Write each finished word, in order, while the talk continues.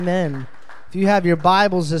Amen. If you have your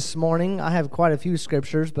Bibles this morning, I have quite a few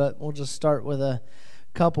scriptures, but we'll just start with a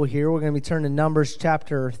couple here. We're going to be turning to Numbers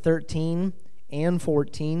chapter 13 and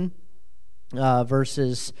 14,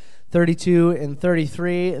 verses 32 and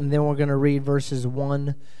 33, and then we're going to read verses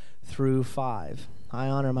 1 through 5. I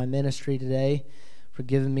honor my ministry today for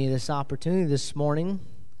giving me this opportunity this morning.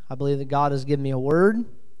 I believe that God has given me a word,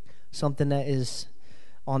 something that is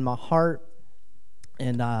on my heart,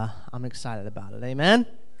 and I'm excited about it. Amen?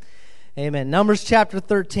 Amen. Numbers chapter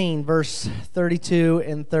 13, verse 32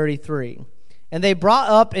 and 33. And they brought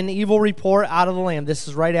up an evil report out of the land. This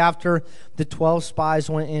is right after the 12 spies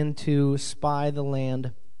went in to spy the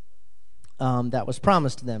land that was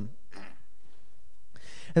promised to them.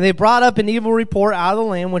 And they brought up an evil report out of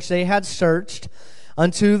the land which they had searched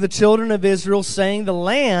unto the children of Israel, saying, the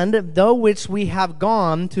land, though which we have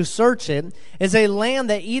gone to search it, is a land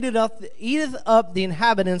that eateth up the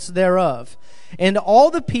inhabitants thereof. And all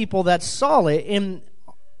the people that saw it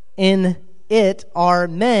in it are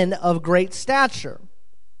men of great stature.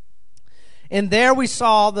 And there we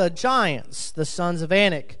saw the giants, the sons of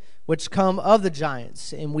Anak, which come of the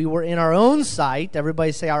giants. And we were in our own sight.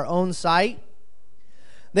 Everybody say our own sight.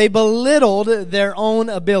 They belittled their own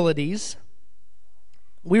abilities.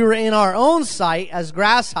 We were in our own sight as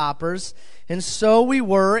grasshoppers, and so we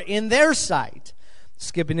were in their sight.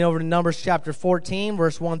 Skipping over to Numbers chapter 14,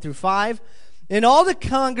 verse 1 through 5. And all the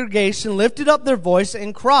congregation lifted up their voice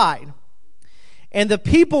and cried. And the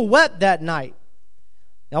people wept that night.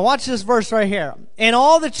 Now watch this verse right here. And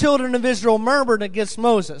all the children of Israel murmured against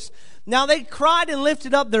Moses. Now they cried and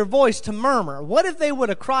lifted up their voice to murmur. What if they would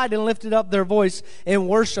have cried and lifted up their voice and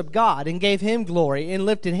worshiped God and gave Him glory and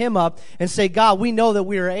lifted Him up and say, God, we know that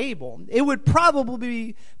we are able? It would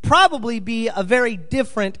probably be a very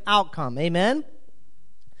different outcome. Amen?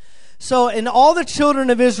 So, and all the children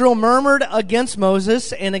of Israel murmured against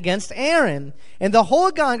Moses and against Aaron. And the whole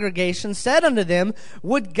congregation said unto them,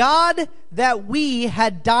 would God that we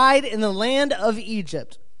had died in the land of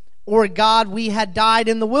Egypt, or God we had died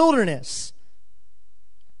in the wilderness.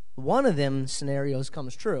 One of them scenarios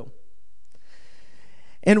comes true.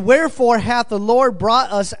 And wherefore hath the Lord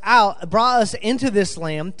brought us into this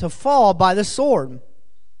land to fall by the sword,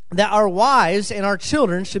 that our wives and our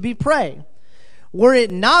children should be prey? Were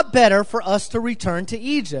it not better for us to return to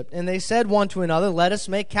Egypt? And they said one to another, let us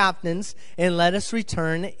make captains, and let us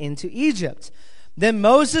return into Egypt. Then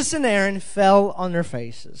Moses and Aaron fell on their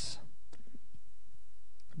faces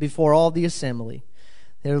before all the assembly.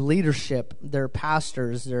 Their leadership, their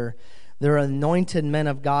pastors, their anointed men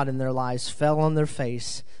of God in their lives fell on their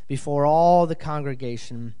face before all the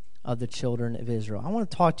congregation of the children of Israel. I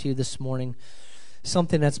want to talk to you this morning,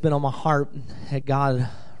 something that's been on my heart that God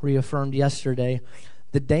reaffirmed yesterday,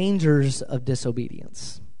 the dangers of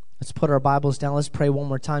disobedience. Let's put our Bibles down. Let's pray one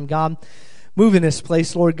more time. God, move in this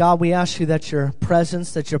place, Lord God. We ask you that your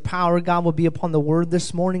presence, that your power, God, will be upon the word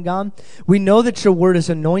this morning, God. We know that your word is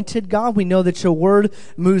anointed, God. We know that your word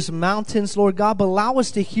moves mountains, Lord God, but allow us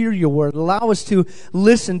to hear your word. Allow us to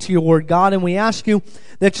listen to your word, God, and we ask you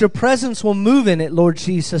that your presence will move in it, Lord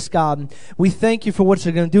Jesus, God. We thank you for what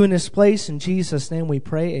you're going to do in this place. In Jesus' name we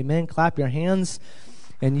pray, amen. Clap your hands,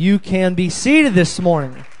 and you can be seated this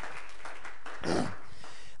morning.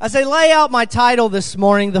 As I lay out my title this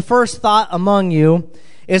morning, the first thought among you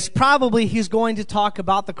is probably he's going to talk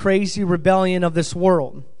about the crazy rebellion of this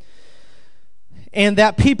world. And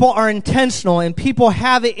that people are intentional and people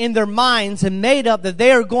have it in their minds and made up that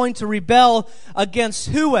they are going to rebel against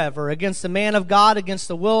whoever, against the man of God, against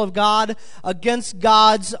the will of God, against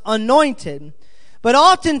God's anointed. But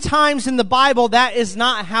oftentimes in the Bible, that is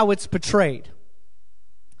not how it's portrayed.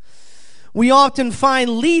 We often find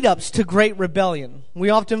lead-ups to great rebellion. We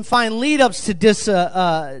often find lead-ups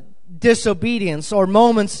to disobedience or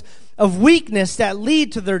moments of weakness that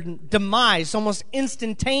lead to their demise, almost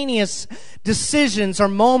instantaneous decisions or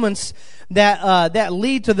moments that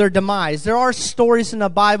lead to their demise. There are stories in the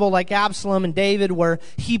Bible like Absalom and David where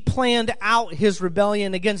he planned out his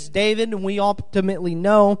rebellion against David, and we ultimately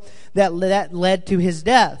know that led to his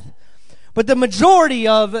death. But the majority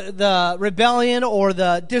of the rebellion or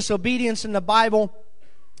the disobedience in the Bible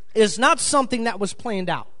is not something that was planned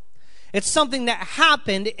out. It's something that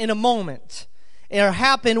happened in a moment. It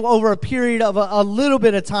happened over a period of a little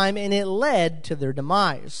bit of time, and it led to their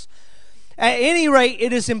demise. At any rate,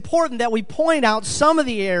 it is important that we point out some of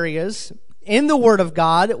the areas in the Word of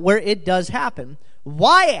God where it does happen,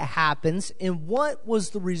 why it happens, and what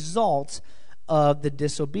was the result of the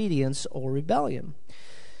disobedience or rebellion.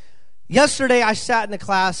 Yesterday, I sat in a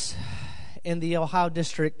class, and the Ohio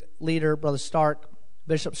District leader, Brother Stark,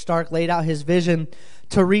 Bishop Stark, laid out his vision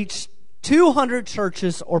to reach 200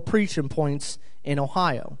 churches or preaching points in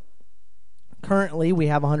Ohio. Currently, we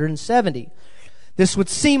have 170. This would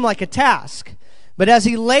seem like a task, but as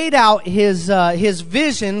he laid out his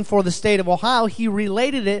vision for the state of Ohio, he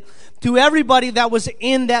related it to everybody that was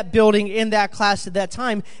in that building, in that class at that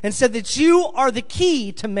time, and said that you are the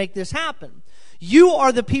key to make this happen. You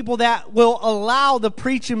are the people that will allow the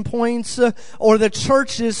preaching points or the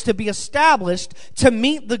churches to be established to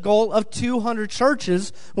meet the goal of 200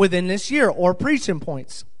 churches within this year, or preaching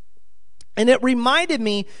points. And it reminded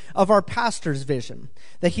me of our pastor's vision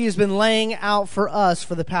that he has been laying out for us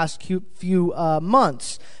for the past few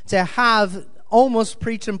months, to have almost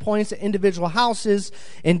preaching points at individual houses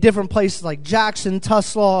in different places like Jackson,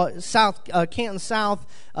 Tuslaw, Canton South,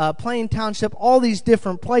 Plain Township, all these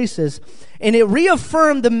different places. And it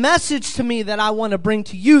reaffirmed the message to me that I want to bring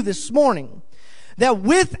to you this morning, that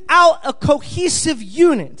without a cohesive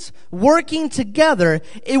unit working together,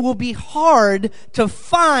 it will be hard to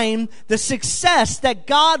find the success that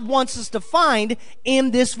God wants us to find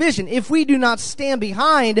in this vision. If we do not stand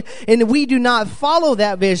behind and we do not follow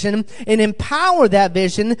that vision and empower that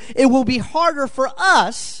vision, it will be harder for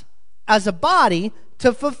us as a body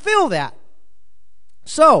to fulfill that.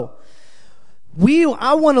 So,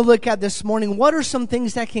 I want to look at this morning, what are some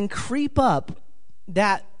things that can creep up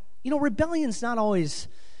that, rebellion's not always,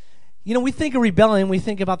 we think of rebellion, we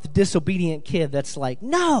think about the disobedient kid that's like,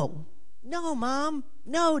 no, mom,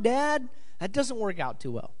 no, dad. That doesn't work out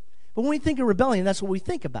too well. But when we think of rebellion, that's what we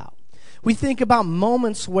think about. We think about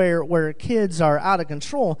moments where kids are out of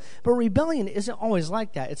control, but rebellion isn't always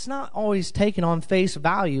like that. It's not always taken on face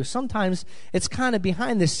value. Sometimes it's kind of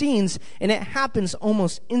behind the scenes, and it happens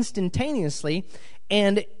almost instantaneously,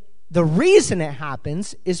 and the reason it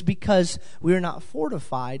happens is because we are not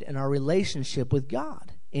fortified in our relationship with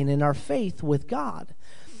God and in our faith with God.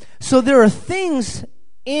 So there are things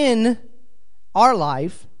in our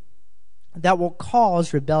life that will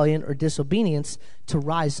cause rebellion or disobedience to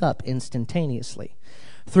rise up instantaneously.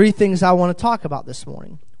 3 things I want to talk about this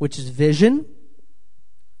morning, which is vision,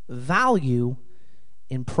 value,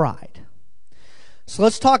 and pride. So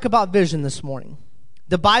let's talk about vision this morning.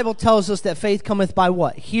 The Bible tells us that faith cometh by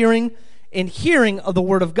what? Hearing, and hearing of the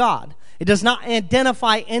Word of God. It does not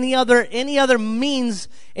identify any other means,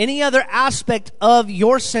 any other aspect of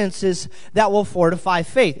your senses that will fortify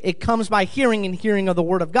faith. It comes by hearing and hearing of the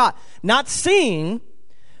Word of God. Not seeing,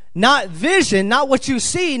 not vision, not what you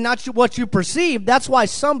see, not what you perceive. That's why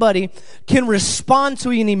somebody can respond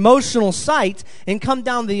to an emotional sight and come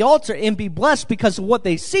down to the altar and be blessed because of what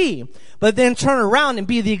they see, but then turn around and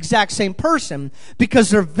be the exact same person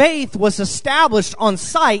because their faith was established on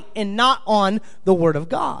sight and not on the Word of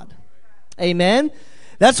God. Amen?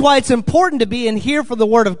 That's why it's important to be in here for the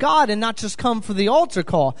Word of God and not just come for the altar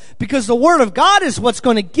call, because the Word of God is what's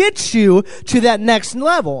going to get you to that next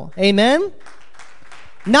level. Amen?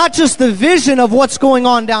 Not just the vision of what's going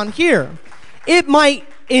on down here.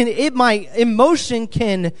 Emotion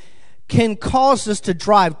can cause us to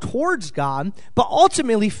drive towards God, but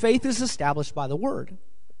ultimately faith is established by the Word.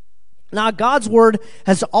 Now, God's Word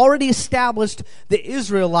has already established the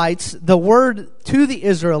Israelites, the Word to the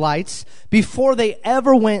Israelites, before they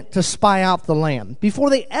ever went to spy out the land. Before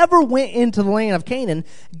they ever went into the land of Canaan,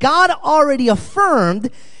 God already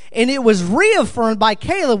affirmed, and it was reaffirmed by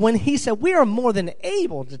Caleb when he said, we are more than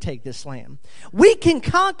able to take this land. We can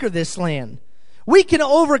conquer this land. We can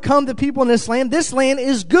overcome the people in this land. This land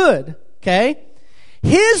is good, okay?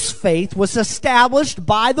 His faith was established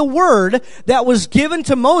by the word that was given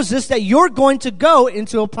to Moses that you're going to go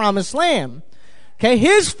into a promised land. Okay,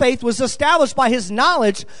 his faith was established by his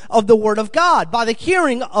knowledge of the Word of God, by the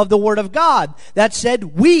hearing of the Word of God that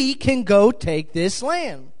said, we can go take this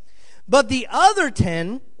land. But the other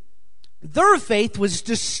 10, their faith was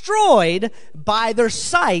destroyed by their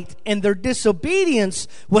sight, and their disobedience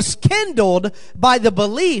was kindled by the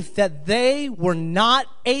belief that they were not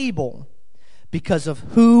able because of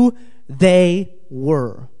who they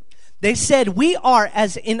were. They said, we are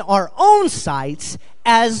as in our own sights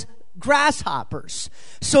as grasshoppers.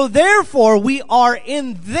 So therefore we are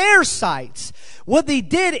in their sights. What they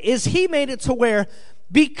did is he made it to where,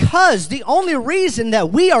 because the only reason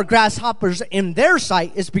that we are grasshoppers in their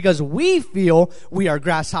sight is because we feel we are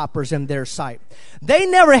grasshoppers in their sight. They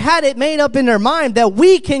never had it made up in their mind that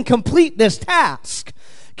we can complete this task.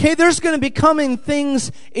 Okay, there's going to be coming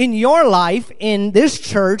things in your life, in this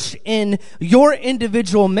church, in your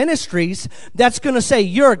individual ministries, that's going to say,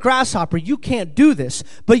 you're a grasshopper, you can't do this.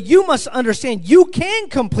 But you must understand, you can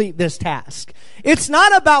complete this task. It's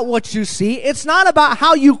not about what you see. It's not about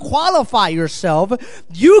how you qualify yourself.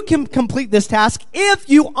 You can complete this task if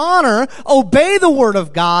you honor, obey the word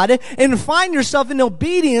of God, and find yourself in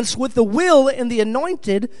obedience with the will and the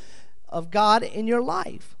anointed of God in your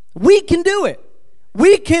life. We can do it.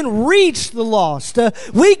 We can reach the lost.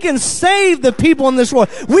 We can save the people in this world.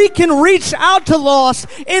 We can reach out to lost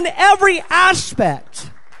in every aspect.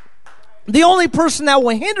 The only person that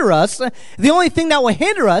will hinder us, the only thing that will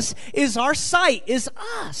hinder us is our sight, is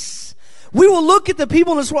us. We will look at the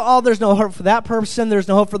people in this world, oh, there's no hope for that person, there's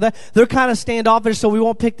no hope for that. They're kind of standoffish, so we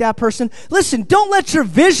won't pick that person. Listen, don't let your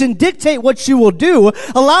vision dictate what you will do.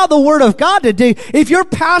 Allow the word of God to do. If your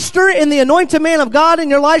pastor and the anointed man of God in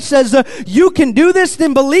your life says, you can do this,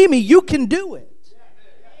 then believe me, you can do it.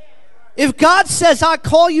 If God says, I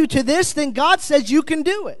call you to this, then God says you can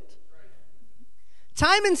do it.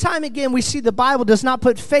 Time and time again, we see the Bible does not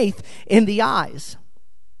put faith in the eyes.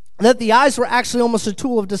 That the eyes were actually almost a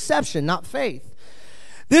tool of deception, not faith.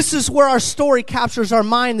 This is where our story captures our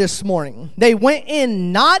mind this morning. They went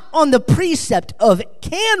in not on the precept of,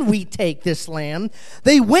 can we take this land?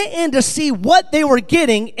 They went in to see what they were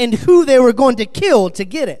getting and who they were going to kill to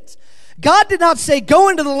get it. God did not say, go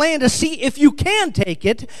into the land to see if you can take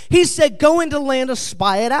it. He said, go into the land to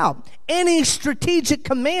spy it out. Any strategic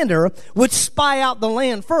commander would spy out the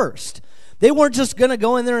land first. They weren't just going to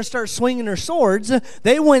go in there and start swinging their swords.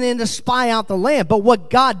 They went in to spy out the land. But what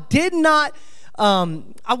God did not,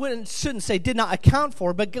 shouldn't say did not account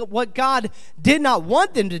for, but what God did not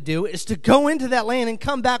want them to do is to go into that land and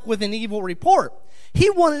come back with an evil report. He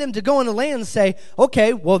wanted them to go into the land and say,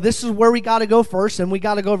 okay, well, this is where we got to go first, and we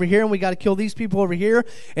got to go over here, and we got to kill these people over here,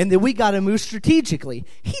 and then we got to move strategically.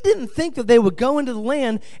 He didn't think that they would go into the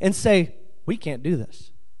land and say, we can't do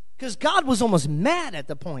this. Because God was almost mad at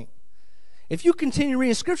the point. If you continue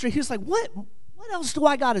reading Scripture, he's like, what else do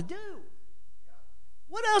I got to do?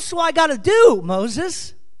 What else do I got to do,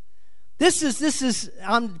 Moses? This is,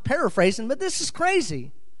 I'm paraphrasing, but this is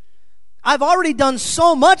crazy. I've already done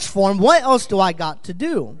so much for him. What else do I got to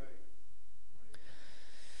do?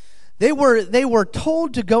 They were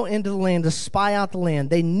told to go into the land to spy out the land.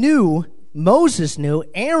 They knew, Moses knew,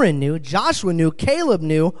 Aaron knew, Joshua knew, Caleb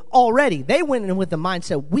knew already. They went in with the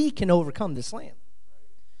mindset, we can overcome this land.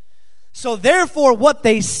 So therefore, what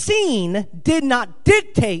they seen did not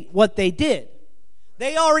dictate what they did.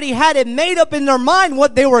 They already had it made up in their mind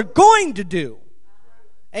what they were going to do.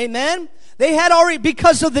 Amen? They had already,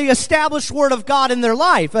 because of the established word of God in their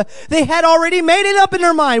life, they had already made it up in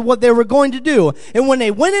their mind what they were going to do. And when they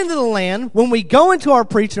went into the land, when we go into our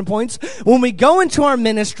preaching points, when we go into our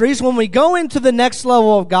ministries, when we go into the next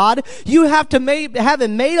level of God, you have to have it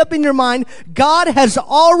made up in your mind. God has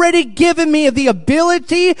already given me the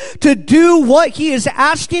ability to do what He is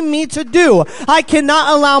asking me to do. I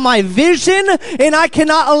cannot allow my vision and I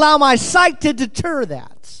cannot allow my sight to deter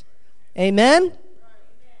that. Amen?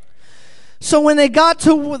 So when they got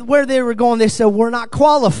to where they were going, they said, we're not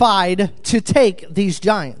qualified to take these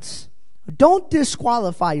giants. Don't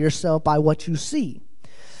disqualify yourself by what you see,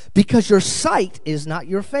 because your sight is not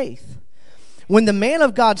your faith. When the man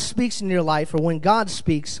of God speaks in your life, or when God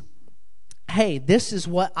speaks, hey, this is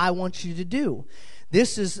what I want you to do.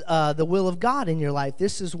 This is the will of God in your life.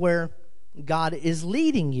 This is where God is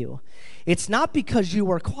leading you. It's not because you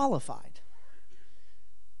are qualified.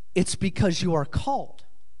 It's because you are called.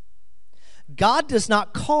 God does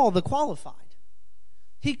not call the qualified.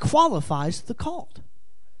 He qualifies the called.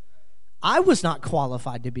 I was not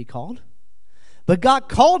qualified to be called, but God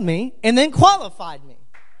called me and then qualified me.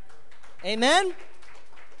 Amen?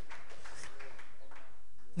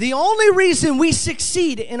 The only reason we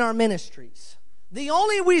succeed in our ministries, the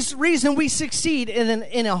only reason we succeed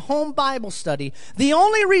in a home Bible study, the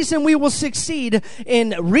only reason we will succeed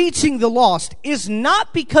in reaching the lost is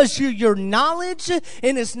not because of your knowledge,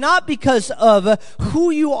 and it's not because of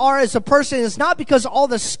who you are as a person. It's not because of all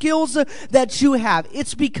the skills that you have.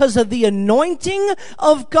 It's because of the anointing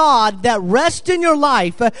of God that rests in your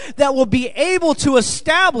life that will be able to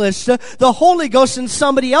establish the Holy Ghost in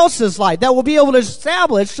somebody else's life, that will be able to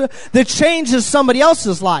establish the change in somebody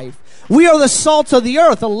else's life. We are the salt of the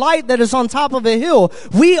earth, a light that is on top of a hill.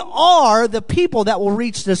 We are the people that will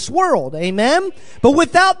reach this world. Amen? But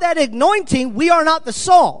without that anointing, we are not the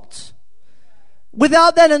salt.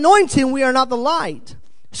 Without that anointing, we are not the light.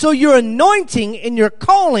 So your anointing and your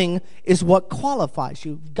calling is what qualifies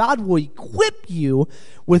you. God will equip you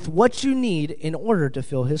with what you need in order to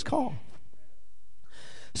fill His call.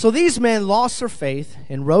 So these men lost their faith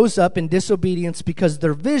and rose up in disobedience because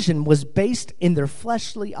their vision was based in their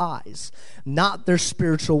fleshly eyes, not their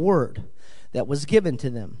spiritual word that was given to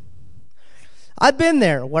them. I've been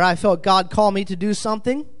there where I felt God call me to do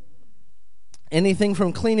something. Anything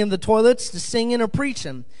from cleaning the toilets to singing or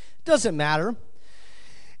preaching. Doesn't matter.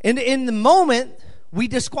 And in the moment, we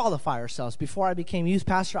disqualify ourselves. Before I became youth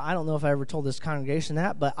pastor, I don't know if I ever told this congregation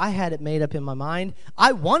that, but I had it made up in my mind.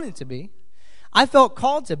 I wanted to be. I felt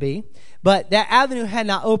called to be, but that avenue had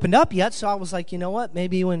not opened up yet, so I was like, you know what,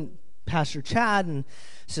 maybe when Pastor Chad and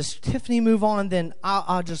Sister Tiffany move on, then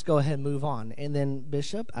I'll just go ahead and move on. And then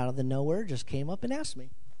Bishop, out of the nowhere, just came up and asked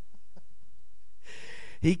me.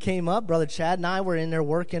 He came up, Brother Chad and I were in there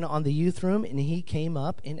working on the youth room, and he came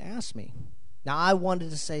up and asked me. Now, I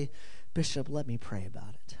wanted to say, Bishop, let me pray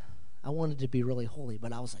about it. I wanted to be really holy,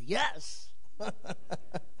 but I was like, yes.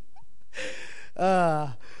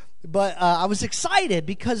 But I was excited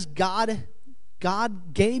because God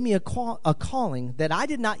gave me a calling that I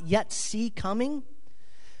did not yet see coming,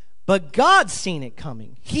 but God seen it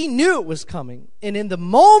coming. He knew it was coming. And in the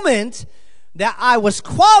moment that I was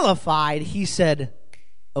qualified, he said,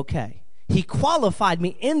 okay. He qualified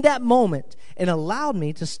me in that moment and allowed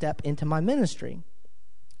me to step into my ministry.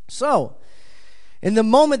 So, in the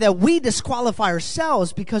moment that we disqualify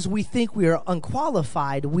ourselves because we think we are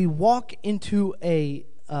unqualified, we walk into a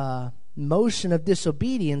motion of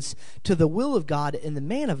disobedience to the will of God and the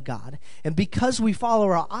man of God. And because we follow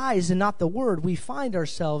our eyes and not the word, we find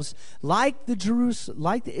ourselves like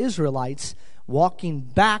the Israelites walking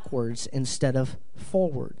backwards instead of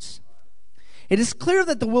forwards. It is clear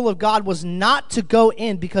that the will of God was not to go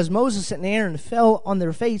in because Moses and Aaron fell on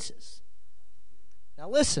their faces. Now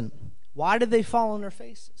listen, why did they fall on their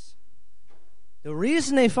faces? The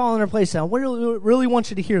reason they fell on their faces, I really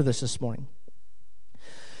want you to hear this morning.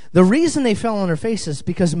 The reason they fell on their faces is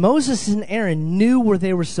because Moses and Aaron knew where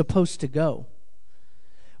they were supposed to go,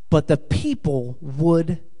 but the people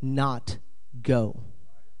would not go.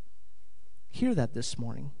 Hear that this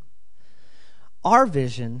morning. Our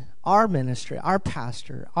vision, our ministry, our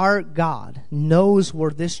pastor, our God knows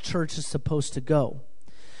where this church is supposed to go.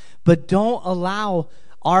 But don't allow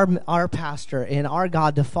our pastor and our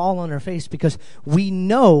God to fall on our face because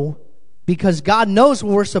God knows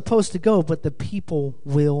where we're supposed to go, but the people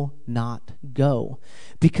will not go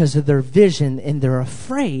because of their vision and they're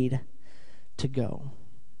afraid to go.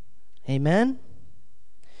 Amen?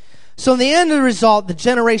 So in the end of the result, the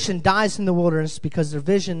generation dies in the wilderness because their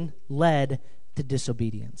vision led to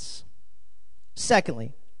disobedience.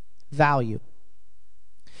 Secondly, value.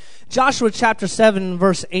 Joshua chapter 7,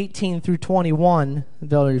 verse 18 through 21,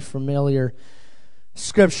 very familiar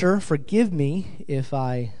scripture. Forgive me if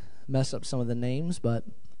I mess up some of the names, but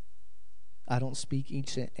I don't speak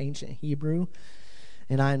ancient Hebrew,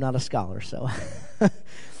 and I am not a scholar, so.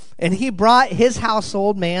 And he brought his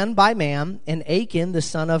household man by man, and Achan, the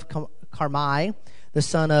son of Carmi, the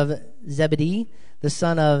son of Zebedee, the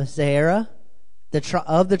son of Zerah,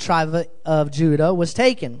 of the tribe of Judah, was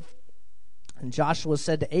taken. And Joshua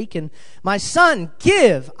said to Achan, my son,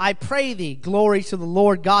 give, I pray thee, glory to the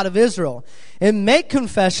Lord God of Israel, and make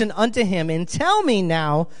confession unto him, and tell me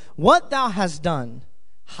now what thou hast done.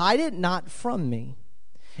 Hide it not from me.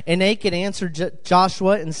 And Achan answered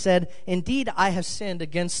Joshua and said, indeed, I have sinned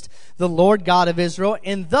against the Lord God of Israel,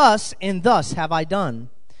 and thus have I done.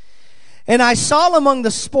 And I saw among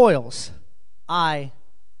the spoils,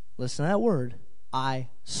 listen to that word, I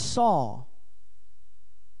saw.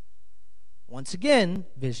 Once again,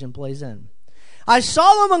 vision plays in. I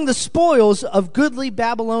saw among the spoils of goodly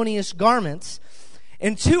Babylonian garments,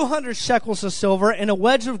 and 200 shekels of silver, and a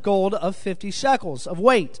wedge of gold of 50 shekels of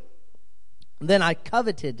weight. Then I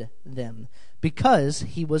coveted them, because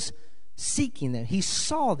he was seeking them. He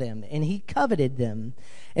saw them, and he coveted them,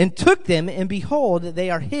 and took them, and behold, they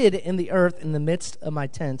are hid in the earth in the midst of my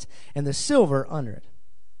tent, and the silver under it.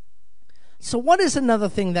 So what is another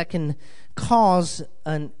thing that can cause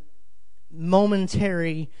an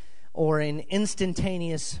momentary or an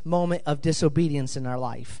instantaneous moment of disobedience in our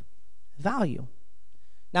life? Value.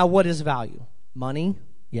 Now, what is value? Money?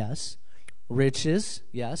 Yes. Riches?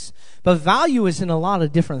 Yes. But value is in a lot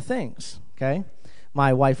of different things, okay?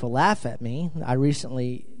 My wife will laugh at me. I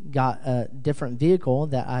recently got a different vehicle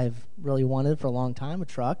that I've really wanted for a long time, a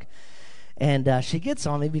truck. And she gets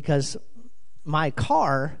on me because my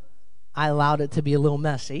car, I allowed it to be a little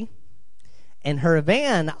messy. And her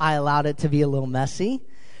van, I allowed it to be a little messy.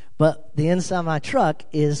 But the inside of my truck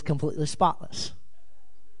is completely spotless.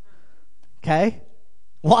 Okay?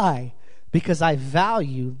 Why? Because I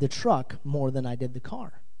value the truck more than I did the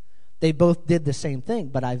car. They both did the same thing,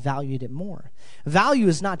 but I valued it more. Value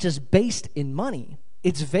is not just based in money.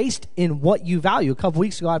 It's based in what you value. A couple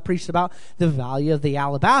weeks ago, I preached about the value of the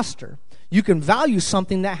alabaster. You can value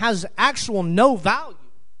something that has actual no value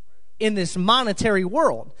in this monetary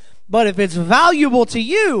world. But if it's valuable to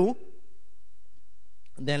you,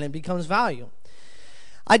 then it becomes value.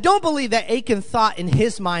 I don't believe that Achan thought in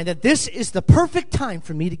his mind that this is the perfect time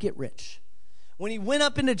for me to get rich. When he went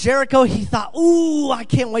up into Jericho, he thought, ooh, I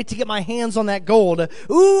can't wait to get my hands on that gold.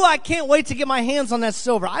 Ooh, I can't wait to get my hands on that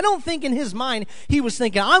silver. I don't think in his mind he was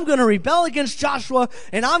thinking, I'm going to rebel against Joshua,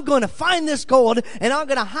 and I'm going to find this gold, and I'm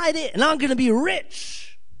going to hide it, and I'm going to be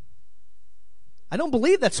rich. I don't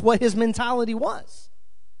believe that's what his mentality was.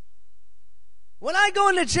 When I go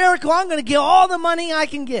into Jericho, I'm going to get all the money I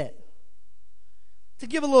can get. To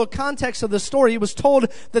give a little context of the story, he was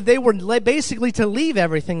told that they were basically to leave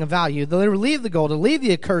everything of value. They were to leave the gold, to leave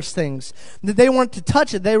the accursed things. That they weren't to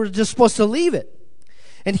touch it. They were just supposed to leave it.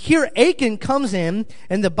 And here Achan comes in,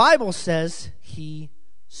 and the Bible says he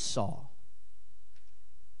saw.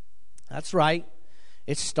 That's right.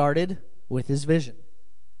 It started with his vision.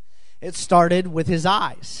 It started with his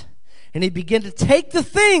eyes. And he began to take the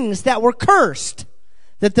things that were cursed,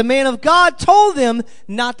 that the man of God told them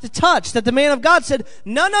not to touch. That the man of God said,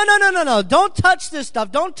 no, don't touch this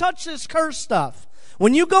stuff. Don't touch this cursed stuff.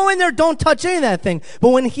 When you go in there, don't touch any of that thing. But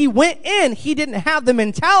when he went in, he didn't have the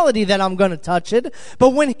mentality that I'm going to touch it. But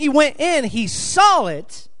when he went in, he saw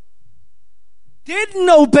it, didn't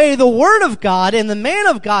obey the word of God and the man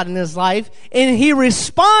of God in his life, and he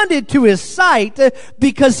responded to his sight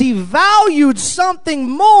because he valued something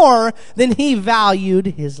more than he valued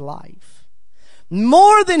his life.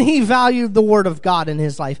 More than he valued the word of God in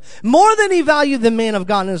his life. More than he valued the man of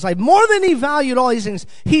God in his life. More than he valued all these things.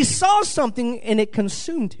 He saw something and it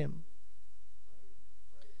consumed him.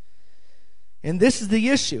 And this is the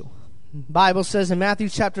issue. The Bible says in Matthew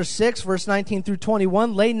chapter 6, verse 19 through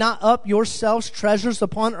 21, lay not up yourselves treasures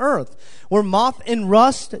upon earth, where moth and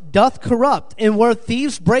rust doth corrupt, and where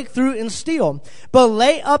thieves break through and steal. But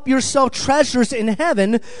lay up yourself treasures in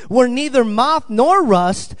heaven, where neither moth nor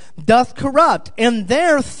rust doth corrupt, and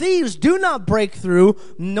there thieves do not break through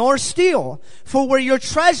nor steal. For where your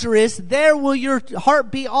treasure is, there will your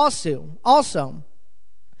heart be also.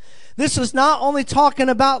 This is not only talking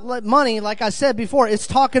about money, like I said before, it's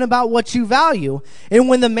talking about what you value. And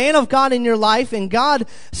when the man of God in your life and God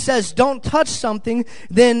says don't touch something,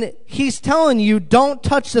 then he's telling you don't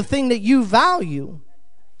touch the thing that you value.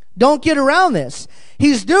 Don't get around this.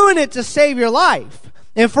 He's doing it to save your life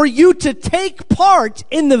and for you to take part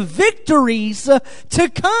in the victories to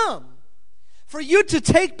come. For you to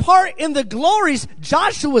take part in the glories.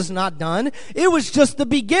 Joshua's not done. It was just the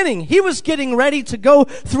beginning. He was getting ready to go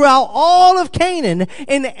throughout all of Canaan.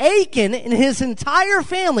 And Achan and his entire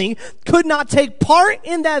family could not take part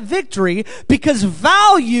in that victory because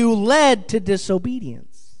value led to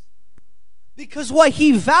disobedience. Because what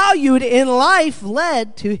he valued in life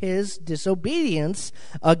led to his disobedience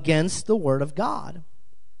against the word of God.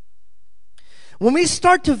 When we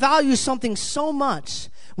start to value something so much,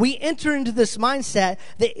 we enter into this mindset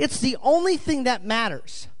that it's the only thing that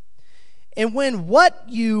matters. And when what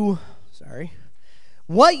you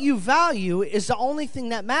value is the only thing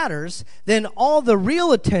that matters, then all the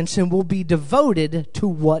real attention will be devoted to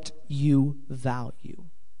what you value.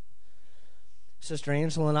 Sister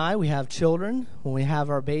Angela and I, we have children. When we have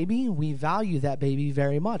our baby, we value that baby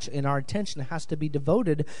very much. And our attention has to be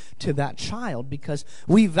devoted to that child because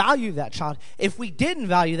we value that child. If we didn't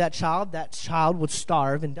value that child would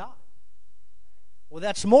starve and die. Well,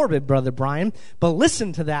 that's morbid, Brother Brian. But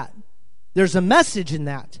listen to that. There's a message in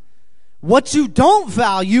that. What you don't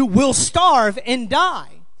value will starve and die.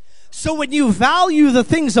 So when you value the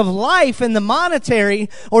things of life and the monetary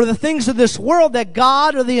or the things of this world that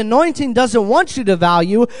God or the anointing doesn't want you to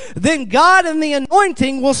value, then God and the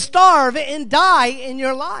anointing will starve and die in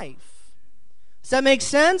your life. Does that make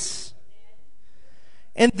sense?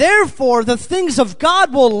 And therefore, the things of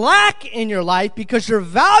God will lack in your life because your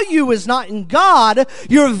value is not in God.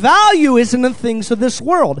 Your value is in the things of this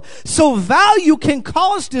world. So value can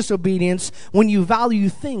cause disobedience when you value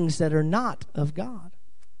things that are not of God.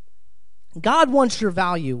 God wants your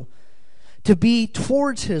value to be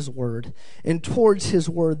towards His Word and towards His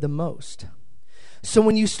Word the most. So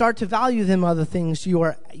when you start to value them other things, you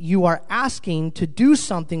are asking to do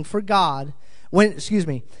something for God.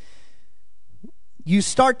 You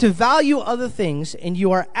start to value other things and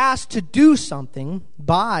you are asked to do something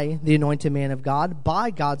by the anointed man of God, by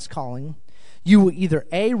God's calling. You will either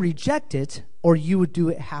A, reject it, or you would do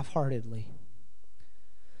it half-heartedly.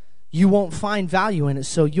 You won't find value in it,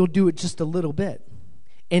 so you'll do it just a little bit.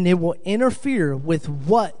 and it will interfere with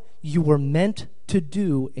what you were meant to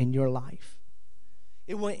do in your life.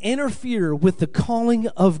 It will interfere with the calling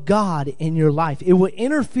of God in your life. It will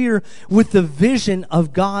interfere with the vision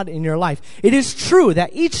of God in your life. It is true that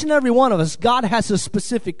each and every one of us, God has a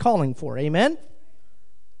specific calling for. Amen?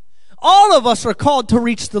 All of us are called to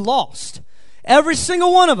reach the lost. Every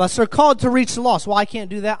single one of us are called to reach the lost. Well, I can't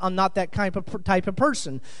do that. I'm not that type of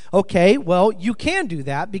person. Okay, well, you can do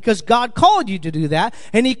that because God called you to do that,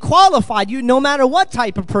 and He qualified you no matter what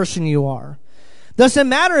type of person you are. Doesn't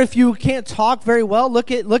matter if you can't talk very well.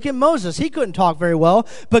 Look at Moses. He couldn't talk very well,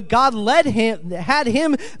 but God had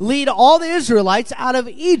him lead all the Israelites out of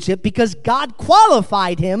Egypt because God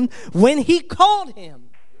qualified him when He called him.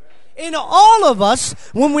 In all of us,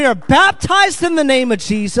 when we are baptized in the name of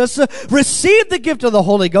Jesus, receive the gift of the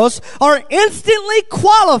Holy Ghost, are instantly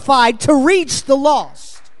qualified to reach the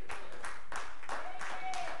lost.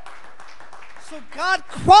 So God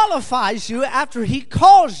qualifies you after He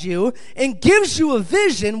calls you and gives you a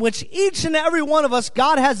vision, which each and every one of us,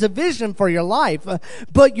 God has a vision for your life.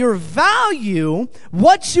 But your value,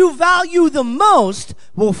 what you value the most,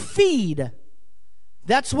 will feed.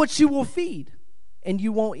 That's what you will feed. And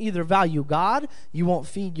you won't either value God, you won't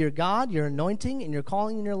feed your God, your anointing and your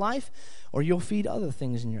calling in your life, or you'll feed other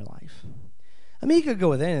things in your life. I mean, it could go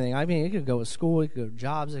with anything. I mean, it could go with school, it could go with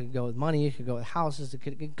jobs, it could go with money, it could go with houses, it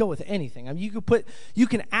could go with anything. I mean, you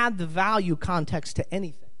can add the value context to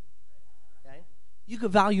anything. Okay? You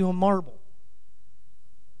could value a marble.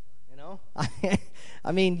 You know?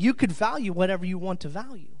 I mean, you could value whatever you want to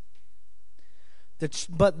value.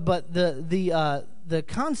 But the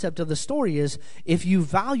concept of the story is, if you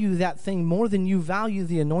value that thing more than you value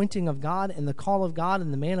the anointing of God and the call of God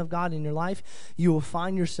and the man of God in your life, you will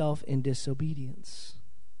find yourself in disobedience.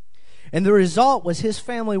 And the result was his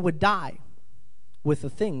family would die with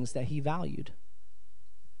the things that he valued.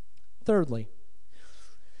 Thirdly,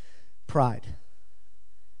 pride.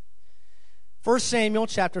 1 Samuel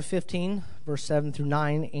chapter 15, verse 7 through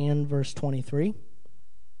 9 and verse 23.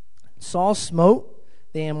 Saul smote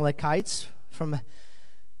the Amalekites from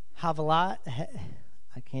Havilah,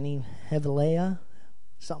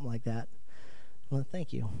 something like that. Well,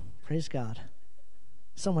 thank you. Praise God.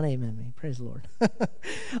 Someone amen me. Praise the Lord.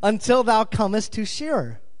 Until thou comest to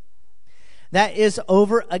Shur, that is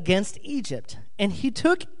over against Egypt. And he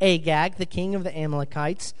took Agag, the king of the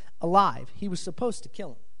Amalekites, alive. He was supposed to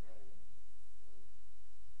kill him.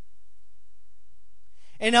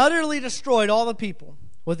 And utterly destroyed all the people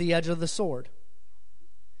with the edge of the sword.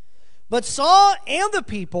 But Saul and the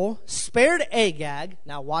people spared Agag.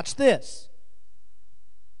 Now watch this.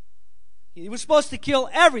 He was supposed to kill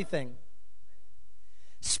everything.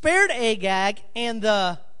 Spared Agag and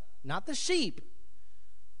not the sheep,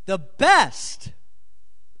 the best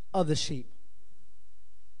of the sheep.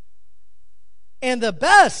 And the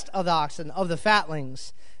best of the oxen, of the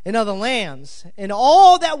fatlings, and of the lambs, and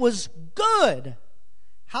all that was good.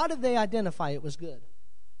 How did they identify it was good?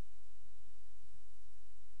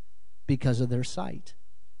 Because of their sight.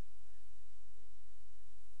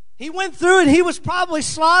 He went through and he was probably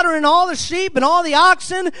slaughtering all the sheep and all the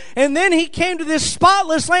oxen, and then he came to this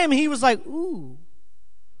spotless lamb and he was like, ooh,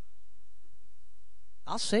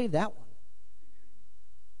 I'll save that one.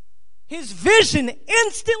 His vision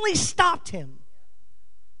instantly stopped him.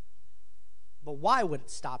 But why would it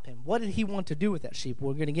stop him? What did he want to do with that sheep?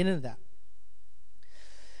 We're going to get into that.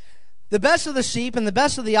 The best of the sheep and the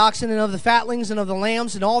best of the oxen and of the fatlings and of the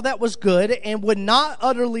lambs and all that was good, and would not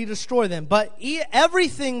utterly destroy them. But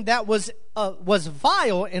everything that was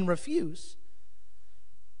vile and refuse.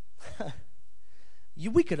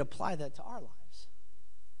 We could apply that to our lives.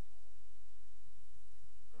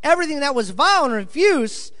 Everything that was vile and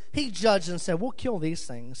refuse, he judged and said, we'll kill these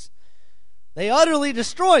things. They utterly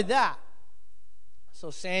destroyed that. So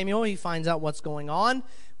Samuel, he finds out what's going on.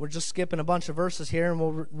 We're just skipping a bunch of verses here,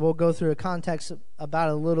 and we'll go through a context about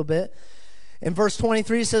it a little bit. In verse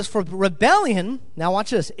 23, it says, for rebellion, now watch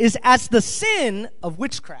this, is as the sin of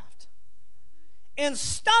witchcraft, and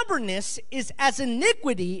stubbornness is as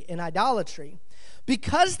iniquity in idolatry.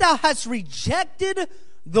 Because thou hast rejected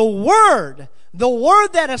the word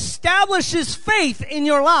that establishes faith in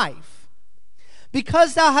your life.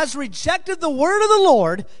 Because thou hast rejected the word of the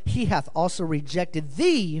Lord, he hath also rejected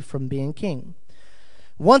thee from being king.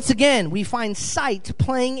 Once again, we find sight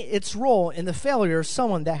playing its role in the failure of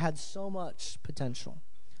someone that had so much potential.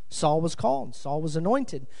 Saul was called. Saul was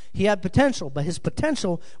anointed. He had potential, but his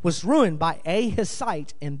potential was ruined by A, his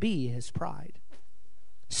sight, and B, his pride.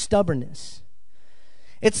 Stubbornness.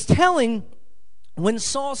 It's telling when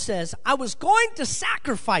Saul says, I was going to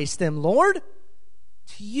sacrifice them, Lord,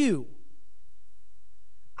 to you.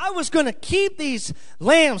 I was going to keep these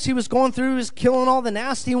lambs. He was going through, he was killing all the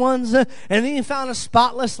nasty ones, and then he found a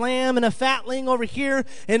spotless lamb and a fatling over here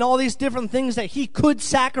and all these different things that he could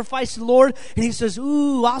sacrifice to the Lord. And he says,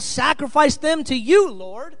 ooh, I'll sacrifice them to you,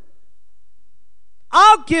 Lord.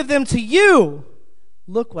 I'll give them to you.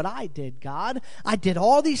 Look what I did, God. I did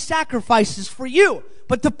all these sacrifices for you.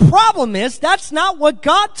 But the problem is, that's not what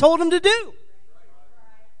God told him to do.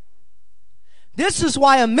 This is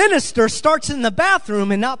why a minister starts in the bathroom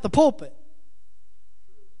and not the pulpit.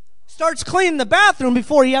 Starts cleaning the bathroom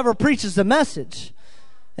before he ever preaches the message.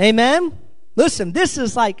 Amen? Listen, this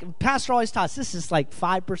is like, Pastor always taught us, this is like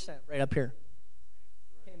 5% right up here.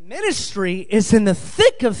 Ministry is in the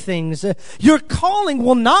thick of things. Your calling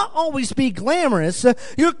will not always be glamorous.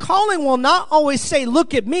 Your calling will not always say,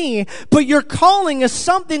 look at me. But your calling is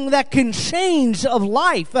something that can change of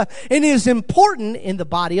life and is important in the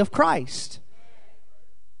body of Christ.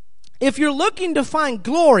 If you're looking to find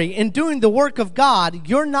glory in doing the work of God,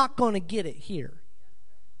 you're not going to get it here.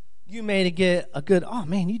 You may get a good, oh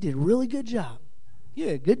man, you did a really good job. You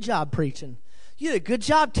did a good job preaching. You did a good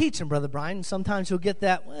job teaching, Brother Brian. And sometimes you'll get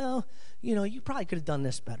that, well, you know, you probably could have done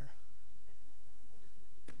this better.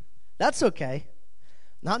 That's okay.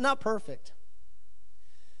 Not perfect.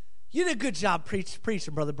 You did a good job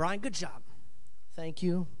preaching, Brother Brian. Good job. Thank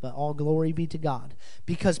you, but all glory be to God.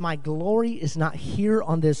 Because my glory is not here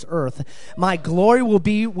on this earth. My glory will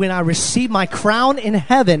be when I receive my crown in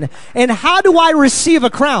heaven. And how do I receive a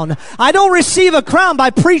crown? I don't receive a crown by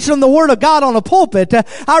preaching the word of God on a pulpit.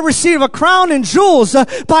 I receive a crown and jewels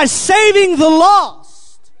by saving the lost.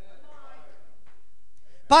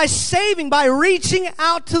 By saving, by reaching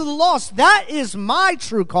out to the lost. That is my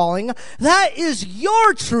true calling. That is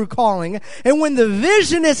your true calling. And when the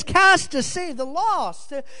vision is cast to save the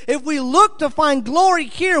lost, if we look to find glory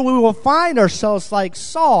here, we will find ourselves like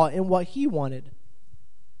Saul in what he wanted.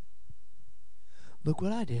 Look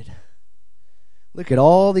what I did. Look at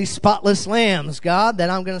all these spotless lambs, God, that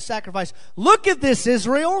I'm going to sacrifice. Look at this,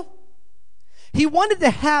 Israel. He wanted to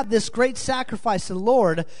have this great sacrifice to the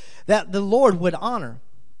Lord that the Lord would honor.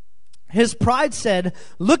 His pride said,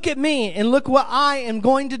 look at me and look what I am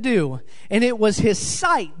going to do. And it was his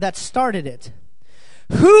sight that started it.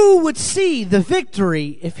 Who would see the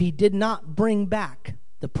victory if he did not bring back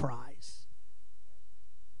the prize?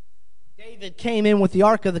 David came in with the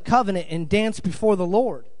Ark of the Covenant and danced before the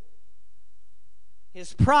Lord.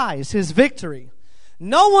 His prize, his victory.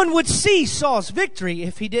 No one would see Saul's victory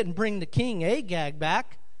if he didn't bring the king Agag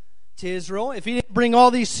back to Israel, if he didn't bring all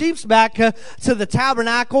these sheep back to the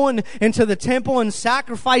tabernacle and to the temple and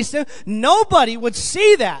sacrifice them. Nobody would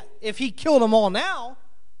see that if he killed them all now.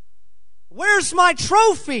 Where's my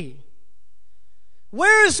trophy?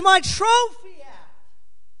 Where is my trophy at?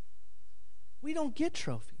 We don't get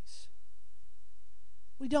trophies.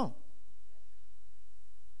 We don't.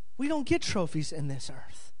 We don't get trophies in this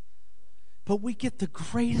earth. But we get the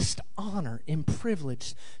greatest honor and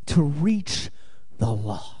privilege to reach the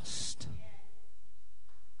lost.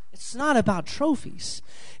 It's not about trophies.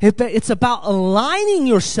 It's about aligning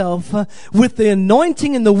yourself with the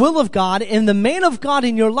anointing and the will of God and the man of God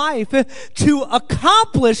in your life to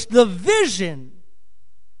accomplish the vision.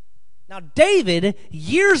 Now, David,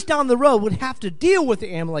 years down the road, would have to deal with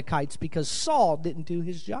the Amalekites because Saul didn't do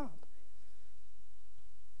his job.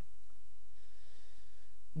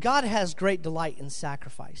 God has great delight in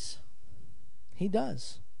sacrifice. He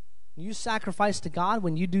does. You sacrifice to God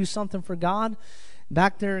when you do something for God,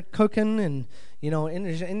 back there cooking and, you know,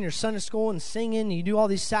 in your Sunday school and singing, you do all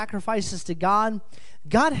these sacrifices to God.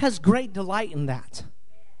 God has great delight in that.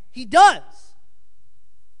 He does.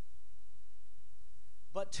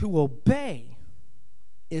 But to obey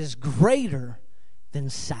is greater than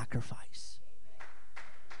sacrifice.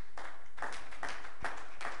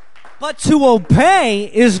 But to obey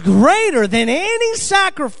is greater than any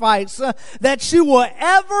sacrifice that you will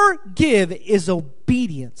ever give is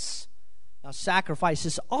obedience. Now, sacrifice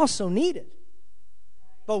is also needed.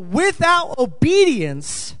 But without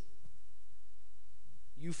obedience,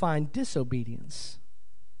 you find disobedience.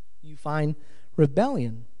 You find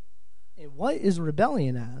rebellion. And what is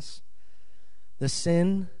rebellion as? The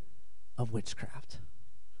sin of witchcraft.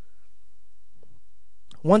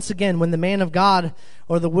 Once again, when the man of God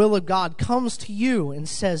or the will of God comes to you and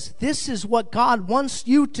says, this is what God wants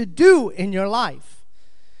you to do in your life,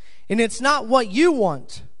 and it's not what you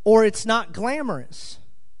want, or it's not glamorous.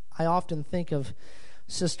 I often think of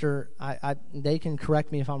Sister, they can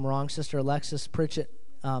correct me if I'm wrong, Sister Alexis Pritchett.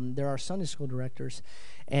 They're our Sunday school directors.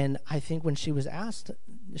 And I think when she was asked,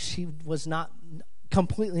 she was not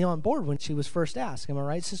completely on board when she was first asked. Am I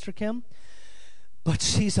right, Sister Kim? But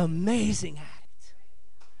she's amazing at it.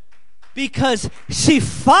 Because she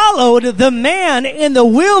followed the man in the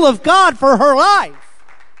will of God for her life.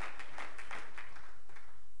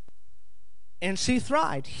 And she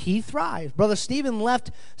thrived. He thrived. Brother Stephen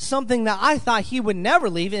left something that I thought he would never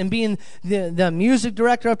leave, and being the music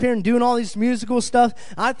director up here and doing all these musical stuff,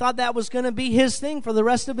 I thought that was going to be his thing for the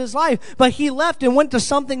rest of his life. But he left and went to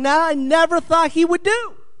something that I never thought he would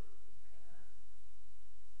do.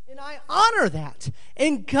 And I honor that.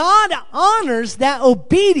 And God honors that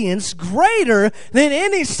obedience greater than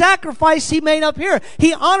any sacrifice he made up here.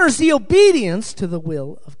 He honors the obedience to the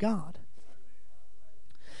will of God.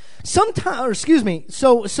 So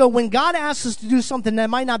when God asks us to do something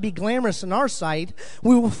that might not be glamorous in our sight,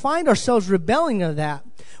 we will find ourselves rebelling of that.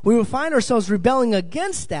 We will find ourselves rebelling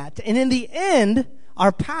against that. And in the end,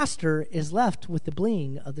 our pastor is left with the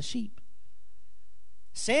bleating of the sheep.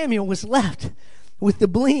 Samuel was left with the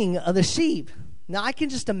bleating of the sheep. Now, I can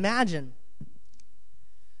just imagine,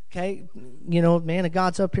 okay, man of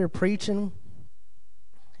God's up here preaching,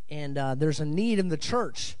 and there's a need in the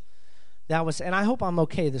church. And I hope I'm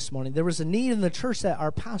okay this morning. There was a need in the church that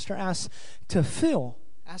our pastor asked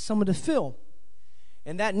someone to fill.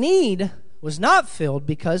 And that need was not filled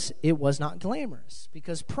because it was not glamorous,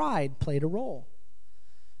 because pride played a role.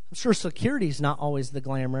 I'm sure security is not always the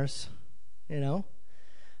glamorous,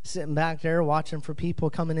 sitting back there watching for people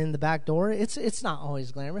coming in the back door. It's not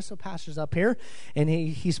always glamorous. So pastor's up here, and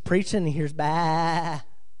he's preaching, and he hears, bah,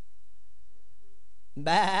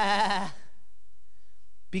 bah.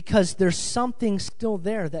 Because there's something still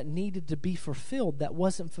there that needed to be fulfilled that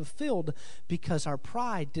wasn't fulfilled because our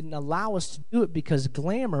pride didn't allow us to do it because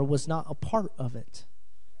glamour was not a part of it.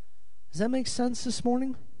 Does that make sense this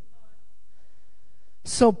morning?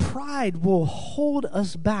 So pride will hold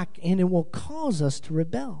us back and it will cause us to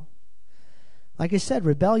rebel. Like I said,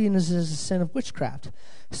 rebellion is a sin of witchcraft.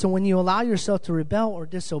 So when you allow yourself to rebel or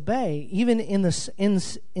disobey, even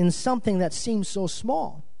in something that seems so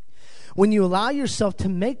small, when you allow yourself to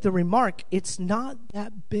make the remark, it's not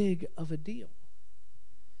that big of a deal.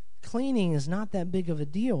 Cleaning is not that big of a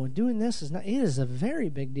deal. And doing this it is a very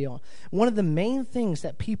big deal. One of the main things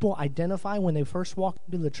that people identify when they first walk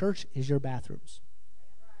into the church is your bathrooms.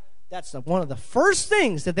 That's one of the first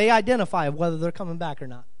things that they identify of whether they're coming back or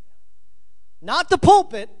not. Not the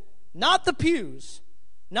pulpit, not the pews,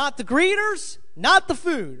 not the greeters, not the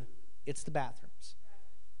food. It's the bathrooms.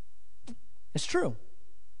 It's true.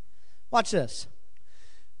 Watch this.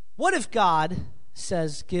 What if God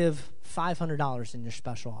says give $500 in your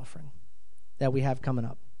special offering that we have coming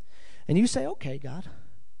up? And you say, okay, God,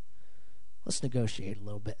 let's negotiate a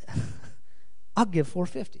little bit. I'll give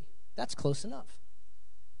 $450. That's close enough.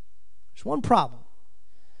 There's one problem.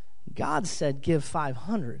 God said give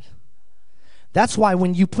 $500. That's why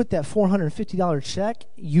when you put that $450 check,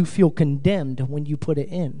 you feel condemned when you put it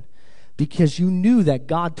in, because you knew that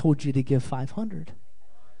God told you to give $500.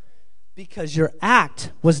 Because your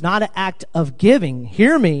act was not an act of giving.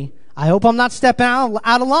 Hear me. I hope I'm not stepping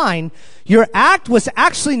out of line. Your act was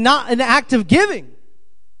actually not an act of giving.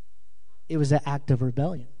 It was an act of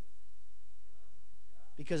rebellion.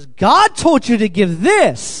 Because God told you to give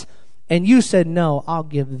this, and you said, no, I'll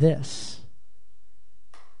give this.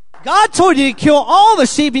 God told you to kill all the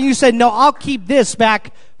sheep, and you said, no, I'll keep this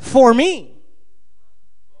back for me.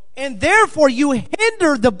 And therefore, you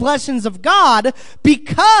hindered the blessings of God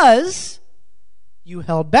because you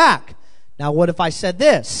held back. Now, what if I said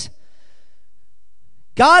this?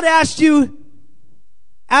 God asked you,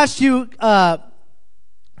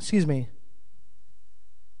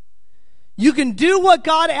 you can do what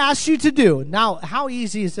God asked you to do. Now, how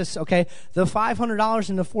easy is this? Okay, the $500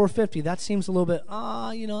 and the $450, that seems a little bit,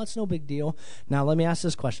 it's no big deal. Now, let me ask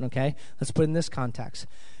this question, okay? Let's put it in this context.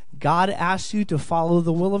 God asks you to follow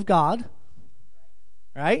the will of God,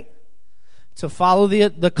 right? To follow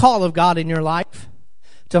the call of God in your life,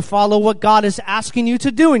 to follow what God is asking you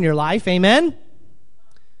to do in your life, amen?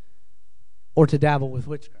 Or to dabble with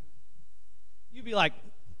witchcraft. You'd be like,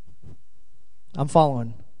 I'm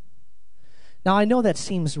following. Now, I know that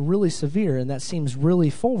seems really severe and that seems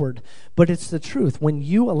really forward, but it's the truth. When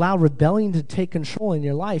you allow rebellion to take control in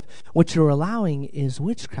your life, what you're allowing is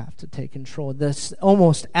witchcraft to take control. This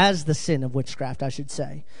almost as the sin of witchcraft, I should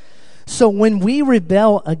say. So when we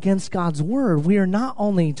rebel against God's word, we are not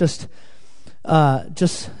only just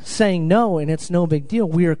saying no and it's no big deal.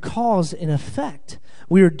 We are cause and effect.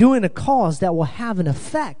 We are doing a cause that will have an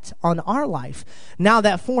effect on our life. Now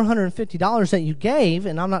that $450 that you gave,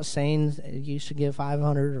 and I'm not saying you should give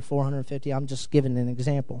 $500 or $450, I'm just giving an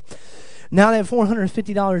example. Now that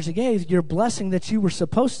 $450 you gave, your blessing that you were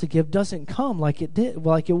supposed to give doesn't come like it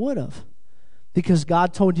would have. Because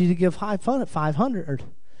God told you to give $500.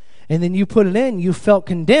 and then you put it in, you felt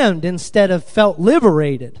condemned instead of felt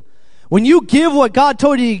liberated. When you give what God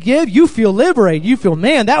told you to give, you feel liberated. You feel,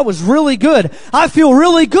 man, that was really good. I feel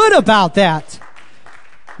really good about that.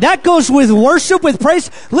 That goes with worship, with praise.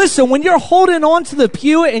 Listen, when you're holding on to the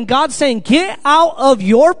pew and God's saying, get out of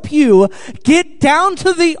your pew, get down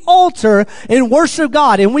to the altar and worship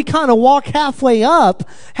God. And we kind of walk halfway up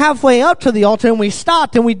to the altar, and we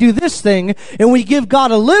stop and we do this thing and we give God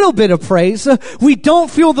a little bit of praise. We don't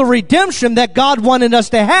feel the redemption that God wanted us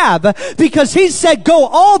to have, because He said, go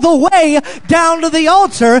all the way down to the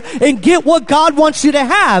altar and get what God wants you to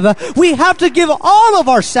have. We have to give all of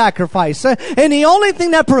our sacrifice. And the only thing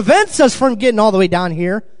that prevents us from getting all the way down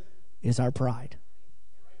here is our pride.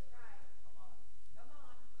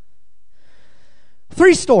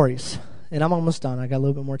 3 stories, and I'm almost done. I got a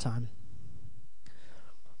little bit more time.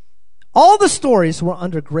 All the stories were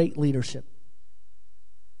under great leadership.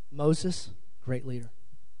 Moses, great leader.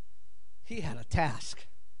 He had a task.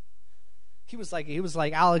 He was like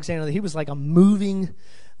Alexander. He was like a moving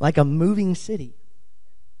city.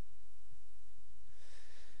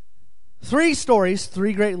 3 stories,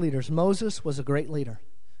 3 great leaders. Moses was a great leader.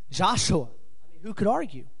 Joshua, who could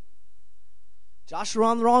argue? Joshua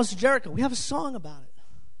on the walls of Jericho. We have a song about it.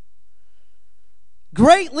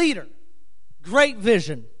 Great leader, great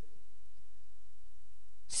vision.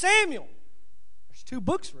 Samuel. There's 2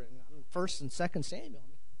 books written, 1st and 2nd Samuel.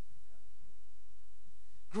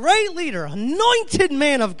 Great leader, anointed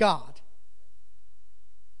man of God.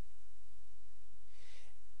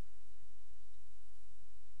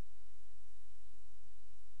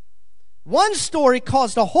 One story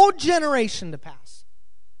caused a whole generation to pass.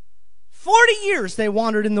 40 years they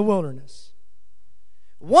wandered in the wilderness.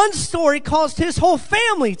 One story caused his whole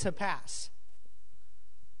family to pass.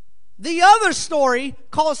 The other story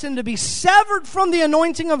caused him to be severed from the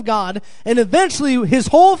anointing of God, and eventually his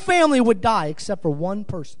whole family would die except for one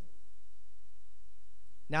person.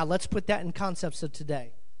 Now let's put that in concepts of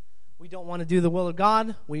today. We don't want to do the will of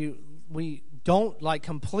God. We don't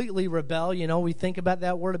completely rebel. We think about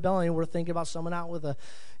that word rebellion. We're thinking about someone out with a,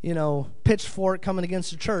 pitchfork coming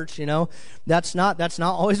against the church. That's not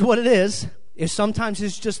always what it is. Sometimes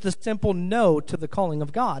it's just the simple no to the calling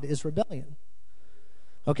of God is rebellion.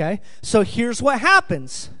 Okay? So here's what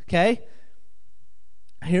happens. Okay?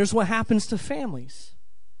 Here's what happens to families.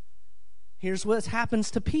 Here's what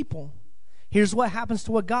happens to people. Here's what happens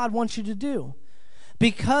to what God wants you to do.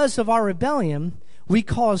 Because of our rebellion, we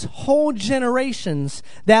cause whole generations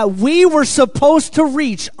that we were supposed to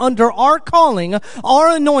reach under our calling,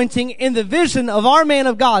 our anointing, and the vision of our man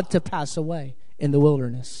of God to pass away in the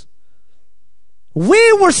wilderness.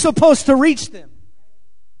 We were supposed to reach them.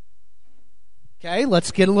 Okay,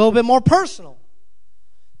 let's get a little bit more personal.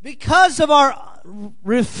 Because of our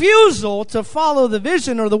refusal to follow the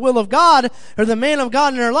vision or the will of God or the man of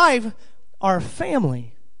God in our life, our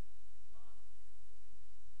family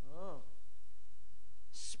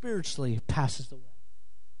spiritually passes away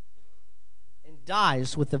and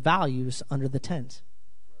dies with the values under the tent.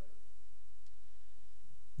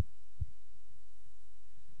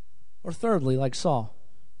 Or thirdly, like Saul,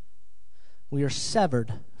 we are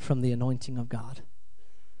severed from the anointing of God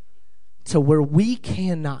to where we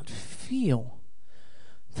cannot feel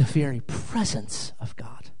the very presence of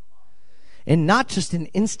God. And not just an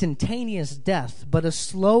instantaneous death, but a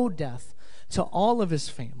slow death to all of his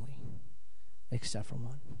family, except for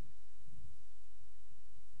one.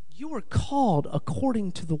 You are called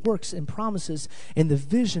according to the works and promises and the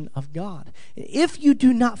vision of God. If you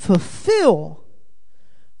do not fulfill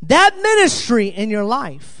that ministry in your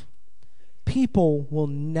life, people will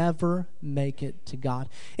never make it to God.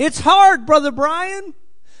 It's hard, Brother Brian.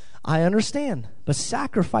 I understand, but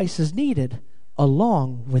sacrifice is needed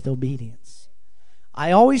along with obedience.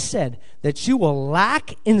 I always said that you will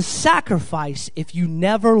lack in sacrifice if you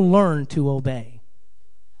never learn to obey.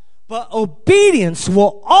 But obedience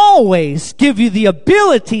will always give you the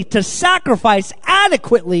ability to sacrifice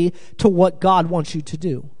adequately to what God wants you to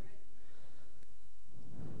do.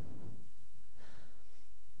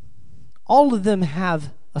 All of them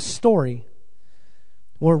have a story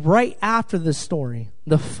where right after the story,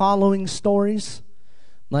 the following stories,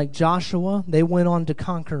 like Joshua, they went on to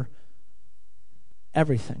conquer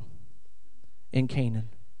everything in Canaan.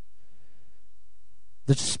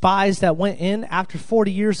 The spies that went in after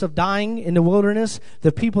 40 years of dying in the wilderness,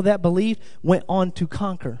 the people that believed went on to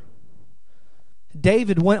conquer.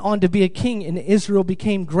 David went on to be a king, and Israel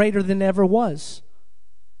became greater than ever was.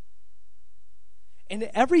 And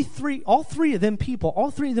all three of them people,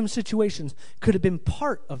 all three of them situations could have been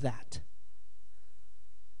part of that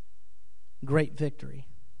great victory.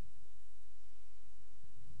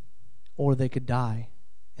 or they could die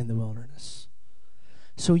in the wilderness.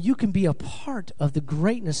 So you can be a part of the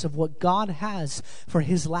greatness of what God has for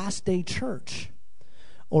His last day church.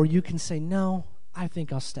 Or you can say, no, I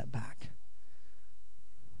think I'll step back.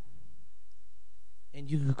 And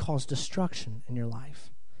you could cause destruction in your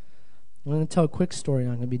life. I'm going to tell a quick story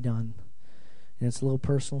and I'm going to be done. And it's a little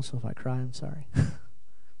personal, so if I cry, I'm sorry.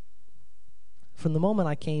 From the moment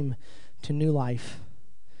I came to New Life,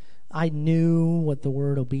 I knew what the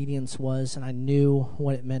word obedience was, and I knew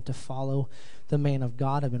what it meant to follow the man of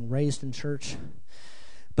God. I've been raised in church.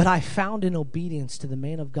 But I found in obedience to the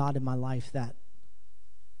man of God in my life that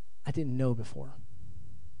I didn't know before.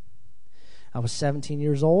 I was 17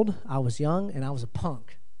 years old, I was young, and I was a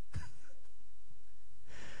punk.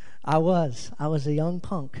 I was a young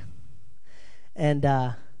punk.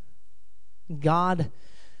 And God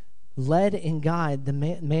led and guided the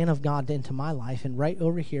man of God into my life. And right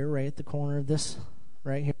over here, right at the corner of this,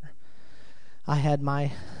 right here, I had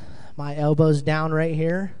my elbows down right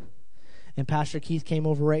here. And Pastor Keith came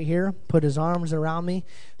over right here, put his arms around me,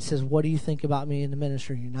 says, what do you think about me in the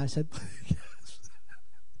ministry? And I said, yes.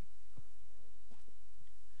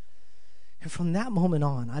 And from that moment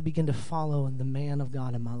on, I began to follow the man of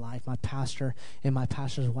God in my life, my pastor and my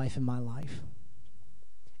pastor's wife in my life.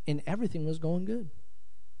 And everything was going good.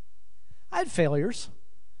 I had failures,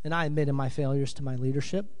 and I admitted my failures to my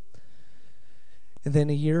leadership. And then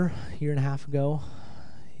a year and a half ago,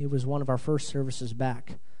 it was one of our first services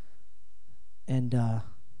back. And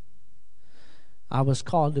I was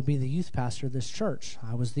called to be the youth pastor of this church.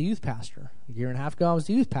 I was the youth pastor. A year and a half ago, I was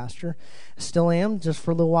the youth pastor. I still am, just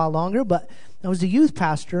for a little while longer. But I was the youth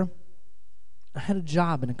pastor. I had a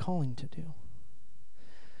job and a calling to do.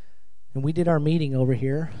 And we did our meeting over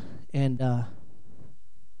here, and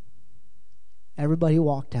everybody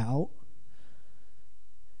walked out,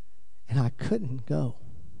 and I couldn't go.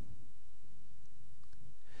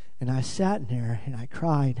 And I sat in there, and I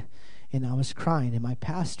cried, and I was crying, and my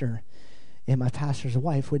pastor and my pastor's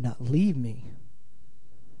wife would not leave me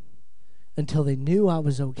until they knew I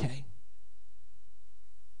was okay.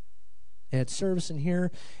 They had service in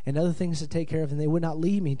here and other things to take care of, and they would not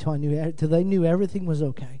leave me till they knew everything was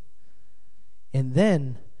okay. And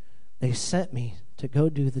then they sent me to go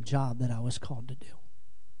do the job that I was called to do.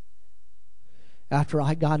 After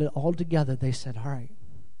I got it all together, they said, all right,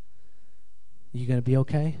 you going to be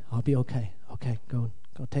okay? I'll be okay. Okay, go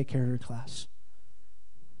take care of your class.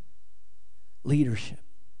 Leadership.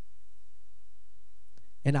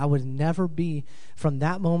 And I would never be, from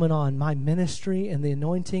that moment on, my ministry and the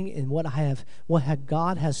anointing and what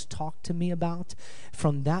God has talked to me about,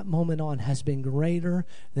 from that moment on has been greater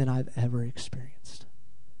than I've ever experienced.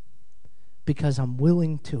 Because I'm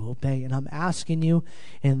willing to obey. And I'm asking you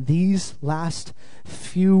in these last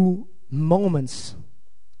few moments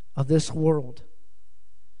of this world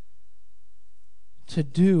to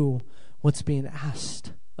do what's being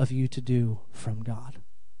asked of you to do from God.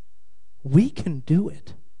 We can do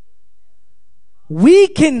it. We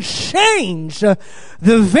can change the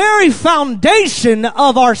very foundation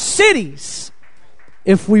of our cities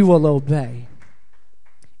if we will obey,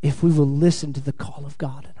 if we will listen to the call of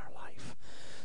God.